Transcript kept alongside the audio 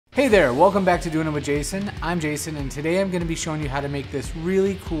Hey there, welcome back to Doing It with Jason. I'm Jason, and today I'm going to be showing you how to make this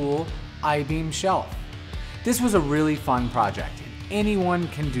really cool I-beam shelf. This was a really fun project. Anyone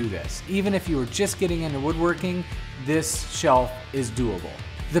can do this. Even if you were just getting into woodworking, this shelf is doable.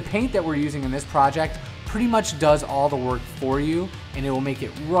 The paint that we're using in this project pretty much does all the work for you, and it will make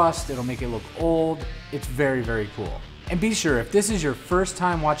it rust, it'll make it look old. It's very, very cool. And be sure, if this is your first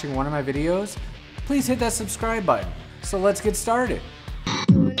time watching one of my videos, please hit that subscribe button. So let's get started.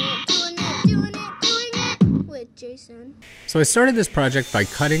 Jason. So I started this project by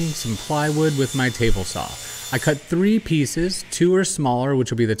cutting some plywood with my table saw. I cut 3 pieces, 2 are smaller,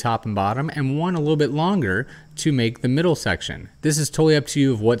 which will be the top and bottom, and 1 a little bit longer to make the middle section. This is totally up to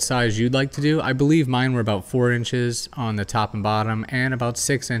you of what size you'd like to do. I believe mine were about 4 inches on the top and bottom and about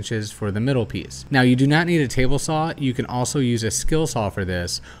 6 inches for the middle piece. Now you do not need a table saw. You can also use a skill saw for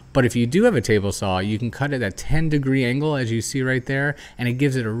this, but if you do have a table saw, you can cut it at 10-degree angle as you see right there, and it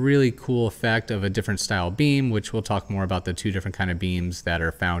gives it a really cool effect of a different style beam, which we'll talk more about the 2 different kind of beams that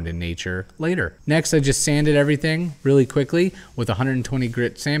are found in nature later. Next, I just sanded everything really quickly with 120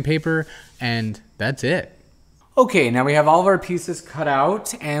 grit sandpaper, and that's it. Okay, now we have all of our pieces cut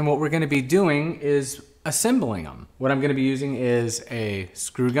out, and what we're going to be doing is assembling them. What I'm going to be using is a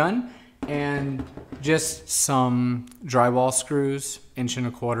screw gun and just some drywall screws,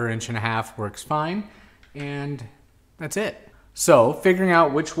 1.25 inches, 1.5 works fine, and that's it. So figuring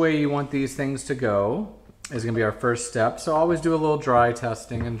out which way you want these things to go is going to be our first step. So always do a little dry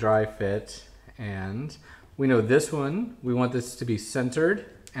testing and dry fit, and we know this one, we want this to be centered,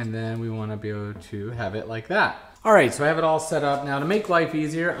 and then we want to be able to have it like that. All right, so I have it all set up. Now to make life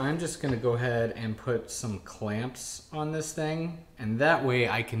easier, I'm just gonna go ahead and put some clamps on this thing, and that way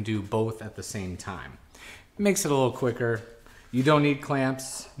I can do both at the same time. It makes it a little quicker. You don't need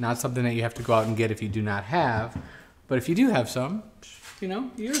clamps, not something that you have to go out and get if you do not have, but if you do have some, you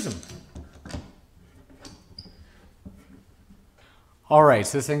know, use them. All right,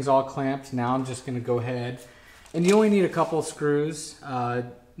 so this thing's all clamped. Now I'm just gonna go ahead, and you only need a couple of screws,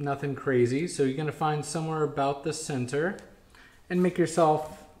 nothing crazy. So you're gonna find somewhere about the center and make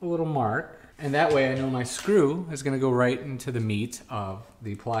yourself a little mark. And that way I know my screw is gonna go right into the meat of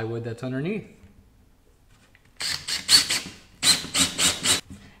the plywood that's underneath.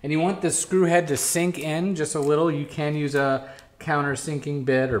 And you want the screw head to sink in just a little. You can use a countersinking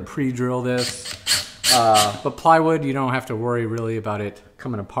bit or pre-drill this. But plywood, you don't have to worry really about it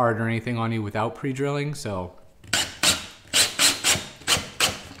coming apart or anything on you without pre-drilling, so.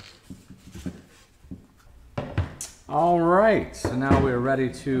 All right, so now we're ready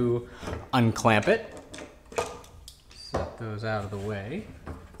to unclamp it. Set those out of the way.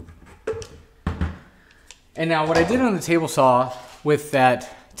 And now what I did on the table saw with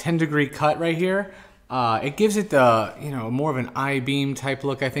that 10-degree cut right here, it gives it the, you know, more of an I-beam type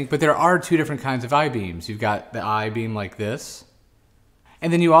look, I think, but there are 2 different kinds of I-beams. You've got the I-beam like this,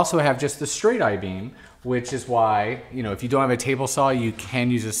 and then you also have just the straight I-beam, which is why, you know, if you don't have a table saw, you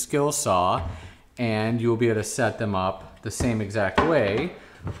can use a skill saw, and you'll be able to set them up the same exact way.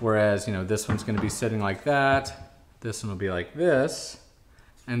 Whereas, you know, this one's gonna be sitting like that, this one will be like this,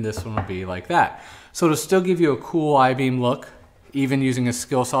 and this one will be like that. So it'll still give you a cool I-beam look, even using a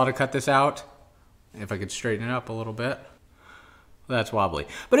skill saw to cut this out. If I could straighten it up a little bit. That's wobbly.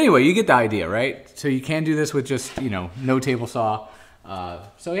 But anyway, you get the idea, right? So you can do this with just, you know, no table saw.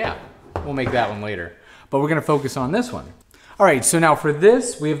 So yeah, we'll make that one later. But we're gonna focus on this one. All right, so now for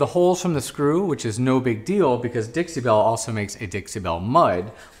this, we have the holes from the screw, which is no big deal because Dixie Belle also makes a Dixie Belle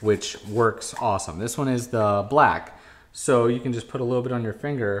mud, which works awesome. This one is the black, so you can just put a little bit on your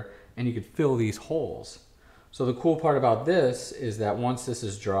finger and you could fill these holes. So the cool part about this is that once this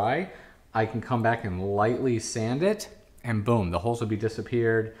is dry, I can come back and lightly sand it, and boom, the holes will be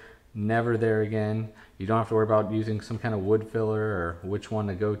disappeared, never there again. You don't have to worry about using some kind of wood filler or which one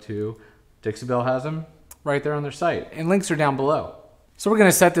to go to. Dixie Belle has them right there on their site, and links are down below. So we're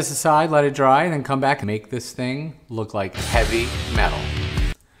gonna set this aside, let it dry, and then come back and make this thing look like heavy metal.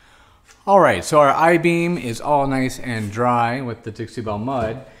 All right, so our I-beam is all nice and dry with the Dixie Belle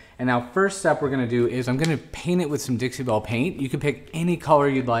mud. And now first step we're gonna do is I'm gonna paint it with some Dixie Belle paint. You can pick any color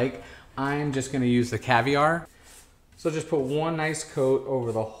you'd like. I'm just gonna use the caviar. So just put one nice coat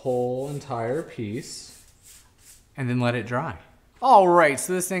over the whole entire piece and then let it dry. All right,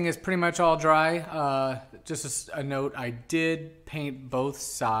 so this thing is pretty much all dry. Just a note, I did paint both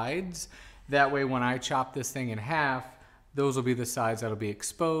sides. That way when I chop this thing in half, those will be the sides that'll be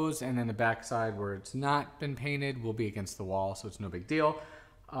exposed, and then the back side where it's not been painted will be against the wall, so it's no big deal.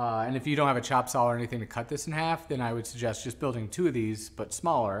 And if you don't have a chop saw or anything to cut this in half, then I would suggest just building 2 of these, but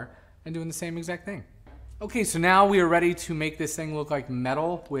smaller, and doing the same exact thing. Okay, so now we are ready to make this thing look like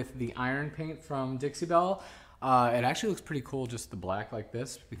metal with the iron paint from Dixie Belle. It actually looks pretty cool, just the black like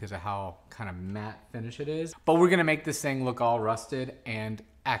this, because of how kind of matte finish it is. But we're gonna make this thing look all rusted and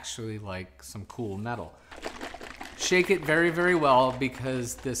actually like some cool metal. Shake it very, very well,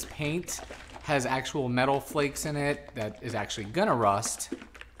 because this paint has actual metal flakes in it that is actually gonna rust,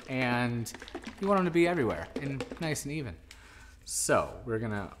 and you want them to be everywhere and nice and even. So we're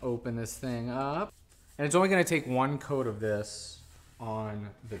gonna open this thing up. And it's only gonna take one coat of this on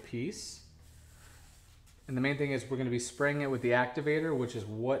the piece. And the main thing is we're gonna be spraying it with the activator, which is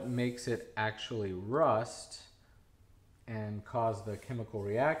what makes it actually rust and cause the chemical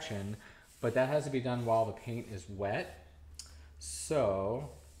reaction. But that has to be done while the paint is wet.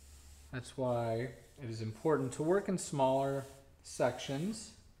 So that's why it is important to work in smaller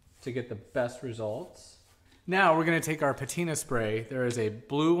sections to get the best results. Now we're gonna take our patina spray. There is a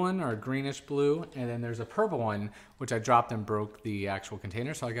blue one, or a greenish blue, and then there's a purple one, which I dropped and broke the actual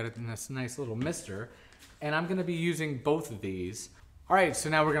container, so I got it in this nice little mister. And I'm gonna be using both of these. All right, so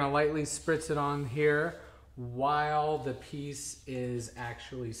now we're gonna lightly spritz it on here while the piece is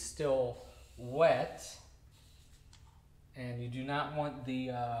actually still wet. And you do not want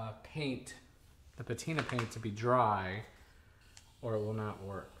the paint, the patina paint, to be dry, or it will not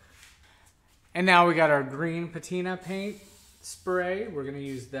work. And now we got our green patina paint spray. We're gonna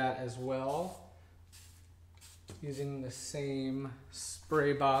use that as well, using the same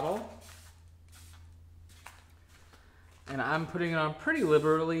spray bottle. And I'm putting it on pretty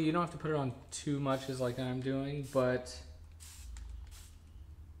liberally. You don't have to put it on too much as like I'm doing, but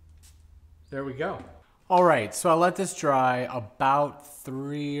there we go. All right, so I let this dry about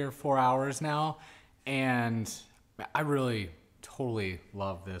 3 or 4 hours now, and I really totally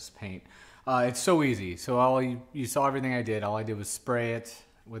love this paint. It's so easy. So you saw everything I did. All I did was spray it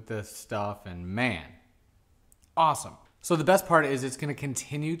with this stuff, and man, awesome. So the best part is it's gonna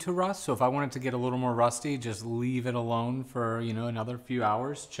continue to rust. So if I want it to get a little more rusty, just leave it alone for, another few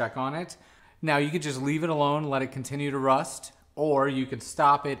hours, check on it. Now you could just leave it alone, let it continue to rust, or you could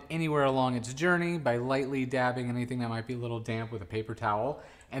stop it anywhere along its journey by lightly dabbing anything that might be a little damp with a paper towel.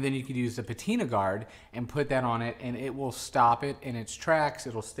 And then you could use the patina guard and put that on it, and it will stop it in its tracks.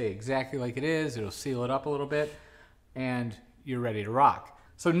 It'll stay exactly like it is. It'll seal it up a little bit, and you're ready to rock.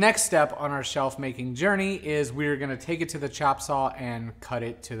 So next step on our shelf making journey is we're gonna take it to the chop saw and cut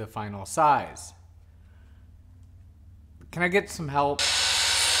it to the final size. Can I get some help?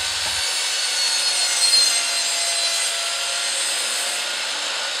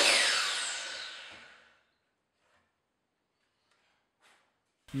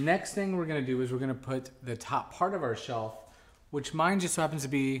 Next thing we're gonna do is we're gonna put the top part of our shelf, which mine just so happens to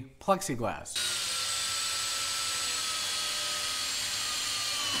be plexiglass.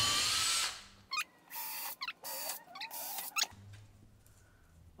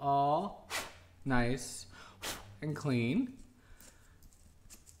 All nice and clean.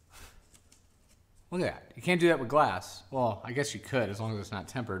 Look at that. You can't do that with glass. Well, I guess you could as long as it's not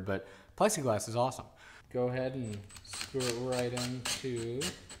tempered, but plexiglass is awesome. Go ahead and screw it right into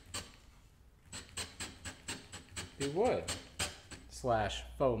the wood /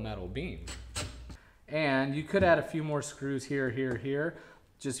 faux metal beam. And you could add a few more screws here,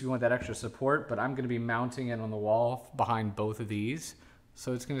 just if you want that extra support, but I'm gonna be mounting it on the wall behind both of these.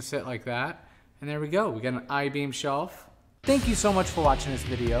 So it's gonna sit like that. And there we go, we got an I-beam shelf. Thank you so much for watching this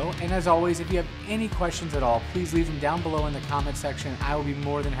video. And as always, if you have any questions at all, please leave them down below in the comment section. I will be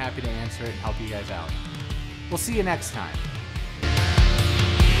more than happy to answer it and help you guys out. We'll see you next time.